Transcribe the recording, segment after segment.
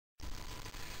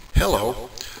Hello,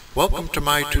 welcome to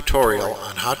my tutorial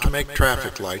on how to make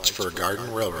traffic lights for a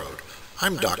garden railroad.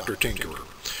 I'm Dr. Tinkerer.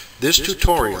 This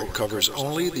tutorial covers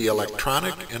only the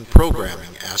electronic and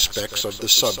programming aspects of the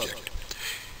subject.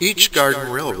 Each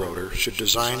garden railroader should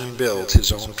design and build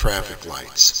his own traffic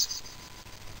lights.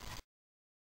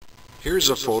 Here's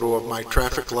a photo of my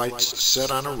traffic lights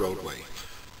set on a roadway.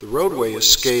 The roadway is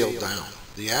scaled down.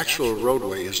 The actual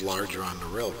roadway is larger on the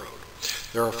railroad.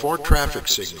 There are 4 traffic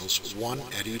signals, one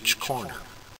at each corner.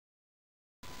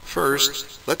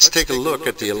 First, let's take a look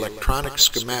at the electronic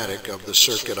schematic of the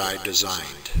circuit I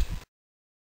designed.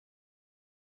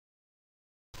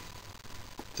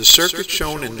 The circuit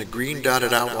shown in the green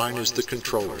dotted outline is the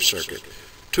controller circuit.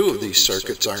 2 of these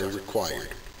circuits are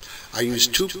required. I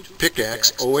used 2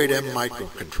 PICAX 08M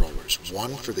microcontrollers,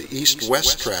 one for the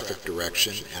east-west traffic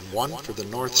direction and one for the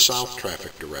north-south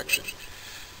traffic direction.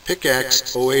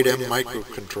 PICAX 08M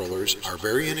microcontrollers are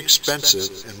very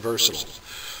inexpensive and versatile.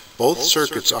 Both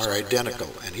circuits are identical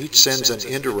and each sends an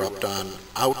interrupt on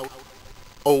out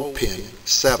O pin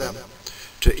 7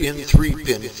 to in 3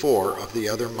 pin 4 of the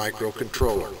other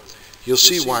microcontroller. You'll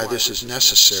see why this is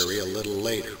necessary a little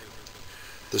later.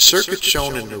 The circuit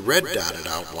shown in the red dotted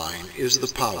outline is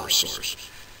the power source.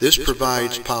 This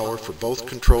provides power for both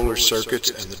controller circuits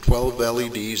and the 12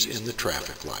 LEDs in the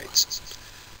traffic lights.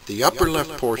 The upper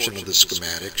left portion of the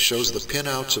schematic shows the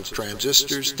pinouts of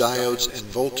transistors, diodes, and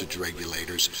voltage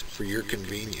regulators for your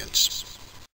convenience.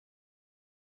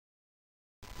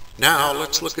 Now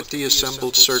let's look at the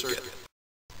assembled circuit.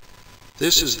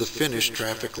 This is the finished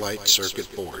traffic light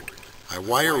circuit board. I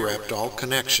wire wrapped all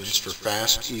connections for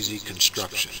fast, easy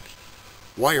construction.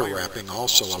 Wire wrapping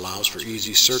also allows for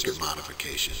easy circuit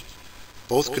modification.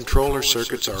 Both controller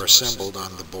circuits are assembled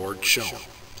on the board shown.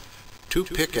 2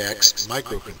 PICAX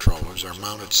microcontrollers are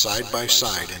mounted side by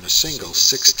side in a single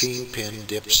 16-pin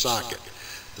dip socket.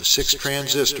 The 6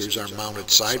 transistors are mounted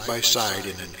side by side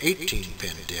in an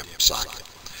 18-pin dip socket.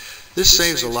 This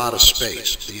saves a lot of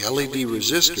space. The LED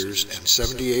resistors and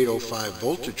 7805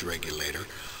 voltage regulator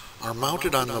are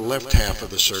mounted on the left half of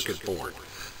the circuit board.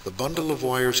 The bundle of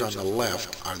wires on the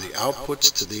left are the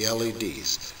outputs to the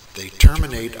LEDs. They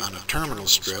terminate on a terminal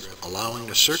strip, allowing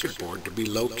the circuit board to be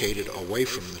located away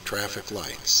from the traffic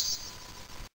lights.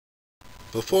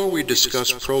 Before we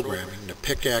discuss programming the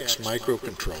PICAX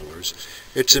microcontrollers,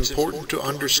 it's important to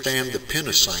understand the pin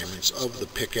assignments of the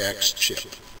PICAX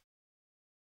chip.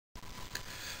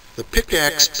 The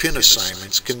PICAX pin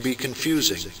assignments can be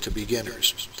confusing to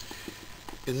beginners.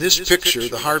 In this picture,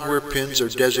 the hardware pins are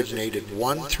designated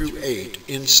 1 through 8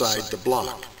 inside the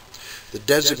block. The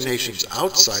designations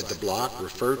outside the block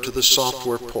refer to the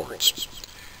software ports.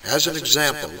 As an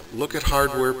example, look at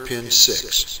hardware pin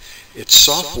 6. Its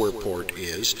software port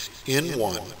is in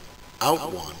 1,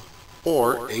 out 1,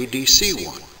 or ADC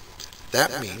 1.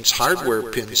 That means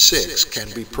hardware pin 6 can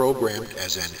be programmed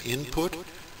as an input,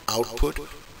 output,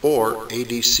 or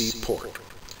ADC port.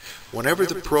 Whenever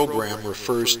the program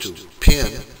refers to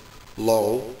pin,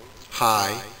 low,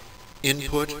 high,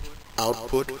 input,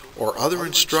 output, or other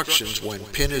instructions when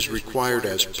pin is required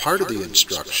as part of the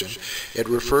instruction, it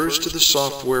refers to the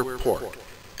software port.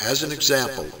 As an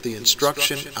example, the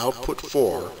instruction output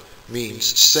 4 means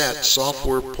set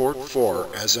software port 4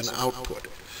 as an output.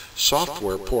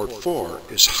 Software port 4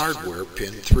 is hardware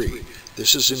pin 3.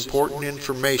 This is important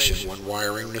information when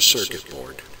wiring the circuit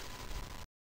board.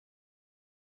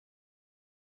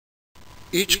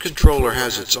 Each controller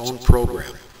has its own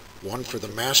program, one for the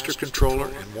master controller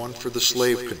and one for the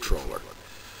slave controller.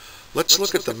 Let's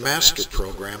look at the master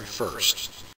program first.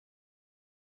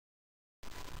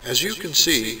 As you can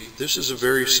see, this is a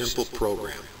very simple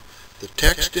program. The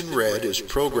text in red is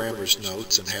programmer's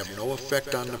notes and have no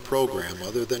effect on the program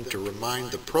other than to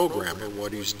remind the programmer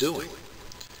what he's doing.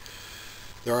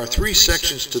 There are 3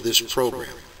 sections to this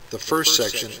program. The first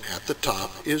section, at the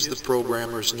top, is the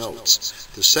programmer's notes.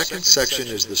 The second section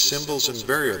is the symbols and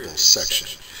variables section.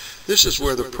 This is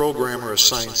where the programmer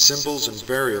assigns symbols and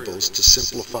variables to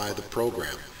simplify the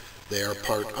program. They are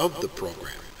part of the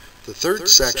program. The third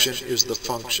section is the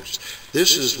functions.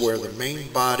 This is where the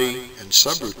main body and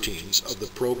subroutines of the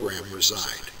program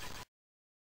reside.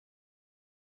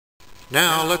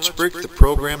 Now let's break the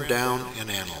program down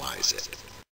and analyze it.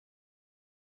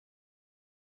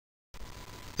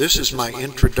 This is my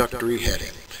introductory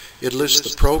heading. It lists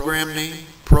the program name,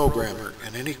 programmer,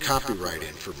 and any copyright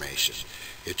information.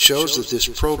 It shows that this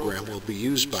program will be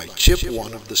used by chip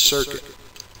 1 of the circuit.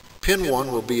 Pin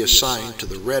 1 will be assigned to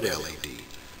the red LED.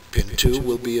 Pin 2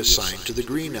 will be assigned to the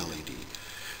green LED.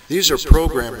 These are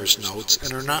programmer's notes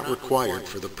and are not required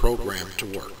for the program to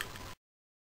work.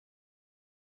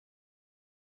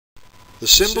 The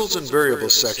symbols and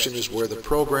variables section is where the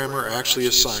programmer actually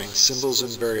assigns symbols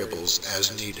and variables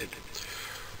as needed.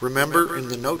 Remember, in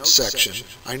the notes section,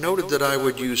 I noted that I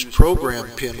would use program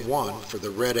pin 1 for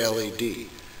the red LED.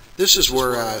 This is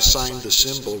where I assigned the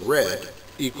symbol red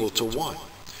equal to 1.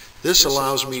 This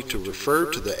allows me to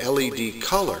refer to the LED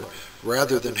color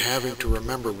rather than having to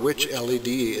remember which LED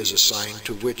is assigned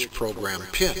to which program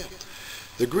pin.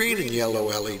 The green and yellow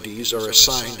LEDs are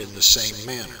assigned in the same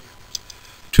manner.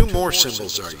 Two more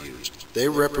symbols are used. They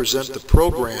represent the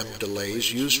program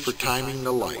delays used for timing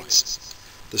the lights.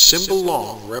 The symbol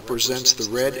long represents the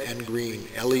red and green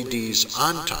LEDs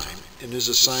on time and is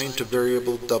assigned to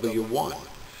variable W1.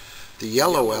 The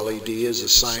yellow LED is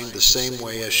assigned the same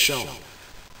way as shown.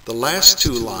 The last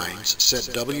two lines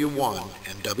set W1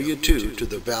 and W2 to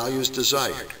the values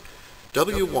desired.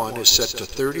 W1 is set to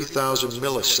 30,000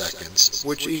 milliseconds,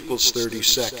 which equals 30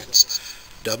 seconds.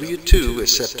 W2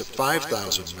 is set to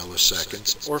 5,000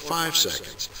 milliseconds, or 5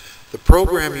 seconds. The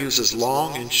program uses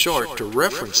long and short to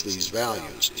reference these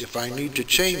values. If I need to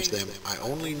change them, I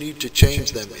only need to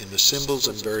change them in the Symbols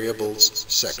and Variables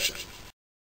section.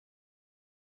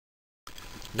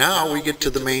 Now we get to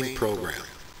the main program.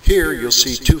 Here you'll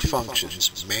see two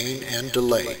functions, main and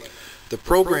delay. The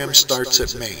program starts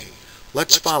at main.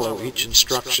 Let's follow each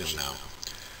instruction now.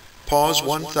 Pause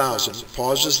 1000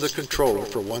 pauses the controller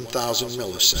for 1000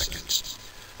 milliseconds.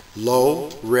 Low,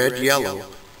 red, yellow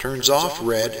turns off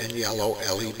red and yellow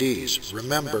LEDs.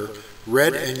 Remember,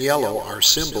 red and yellow are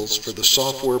symbols for the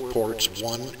software ports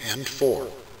 1 and 4.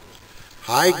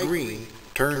 High green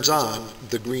turns on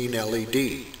the green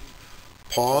LED.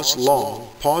 Pause long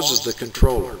pauses the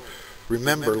controller.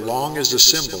 Remember, long is a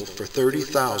symbol for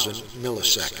 30,000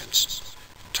 milliseconds.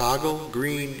 Toggle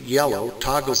green, yellow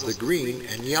toggles the green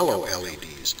and yellow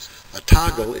LEDs. A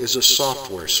toggle is a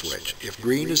software switch. If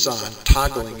green is on,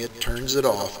 toggling it turns it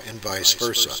off and vice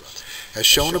versa. As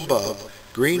shown above,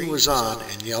 green was on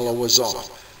and yellow was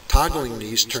off. Toggling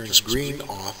these turns green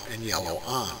off and yellow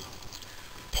on.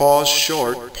 Pause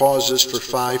short pauses for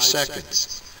 5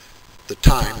 seconds. The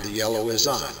time the yellow is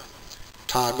on.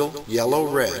 Toggle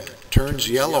yellow-red turns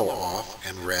yellow off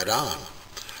and red on.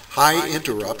 High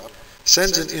interrupt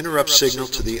sends an interrupt signal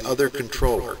to the other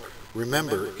controller.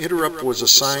 Remember, interrupt was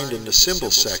assigned in the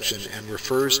symbol section and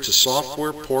refers to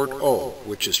software port O,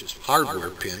 which is hardware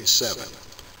pin 7.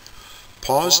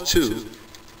 Pause 2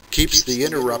 keeps the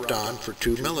interrupt on for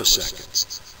 2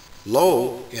 milliseconds.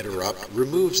 Low interrupt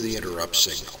removes the interrupt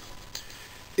signal.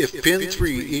 If pin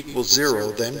 3 equals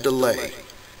 0, then delay.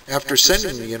 After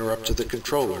sending the interrupt to the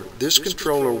controller, this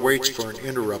controller waits for an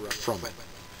interrupt from it.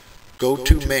 Go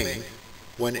to main.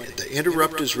 When the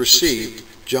interrupt is received,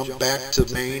 jump back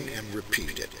to main and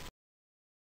repeat it.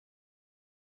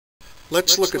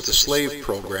 Let's look at the slave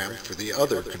program for the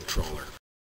other controller.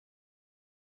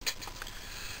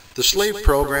 The slave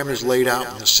program is laid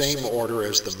out in the same order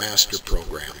as the master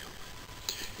program.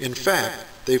 In fact,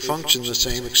 they function the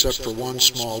same except for one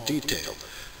small detail.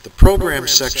 The program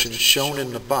section shown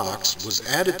in the box was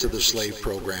added to the slave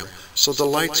program so the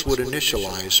lights would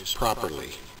initialize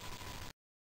properly.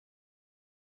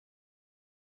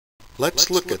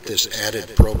 Let's look at this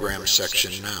added program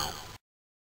section now.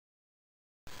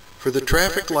 For the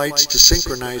traffic lights to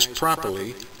synchronize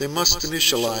properly, they must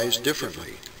initialize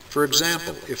differently. For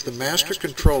example, if the master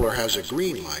controller has a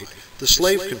green light, the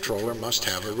slave controller must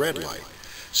have a red light.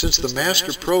 Since the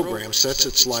master program sets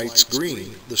its lights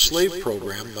green, the slave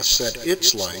program must set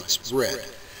its lights red.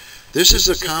 This is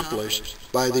accomplished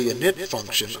by the init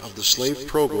function of the slave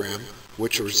program,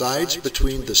 which resides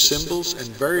between the symbols and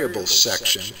variables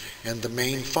section and the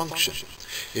main function.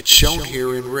 It's shown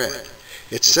here in red.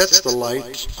 It sets the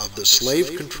lights of the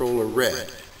slave controller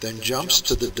red, then jumps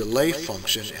to the delay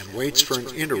function and waits for an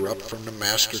interrupt from the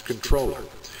master controller.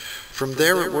 From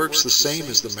there it works the same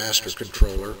as the master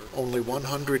controller, only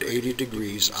 180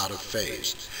 degrees out of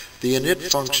phase. The init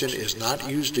function is not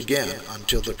used again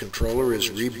until the controller is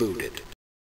rebooted.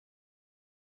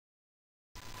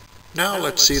 Now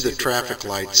let's see the traffic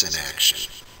lights in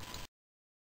action.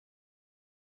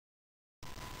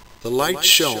 The lights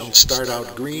shown start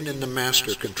out green in the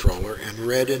master controller and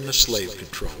red in the slave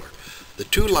controller. The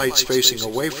two lights facing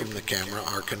away from the camera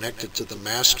are connected to the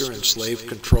master and slave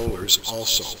controllers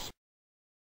also.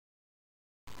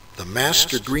 The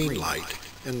master green light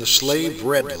and the slave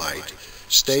red light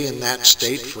stay in that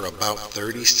state for about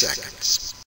 30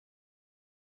 seconds.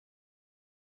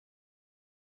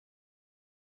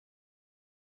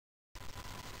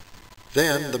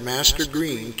 Then the master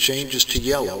green changes to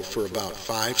yellow for about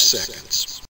 5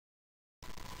 seconds.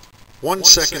 1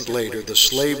 second later, the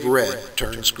slave red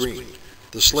turns green.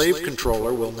 The slave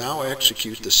controller will now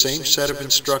execute the same set of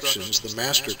instructions the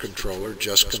master controller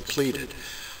just completed.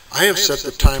 I have set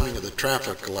the timing of the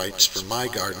traffic lights for my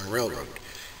garden railroad.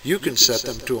 You can set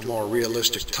them to a more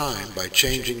realistic time by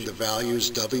changing the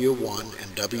values W1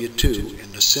 and W2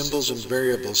 in the symbols and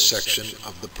variables section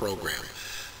of the program.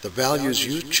 The values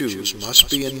you choose must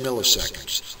be in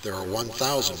milliseconds. There are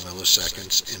 1,000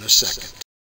 milliseconds in a second.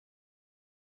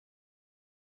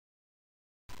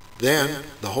 Then,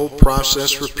 the whole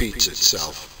process repeats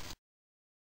itself.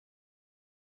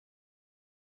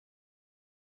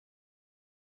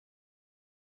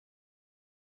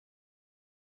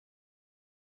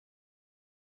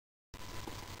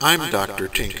 I'm Dr.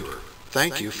 Tinkerer.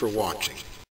 Thank you for watching.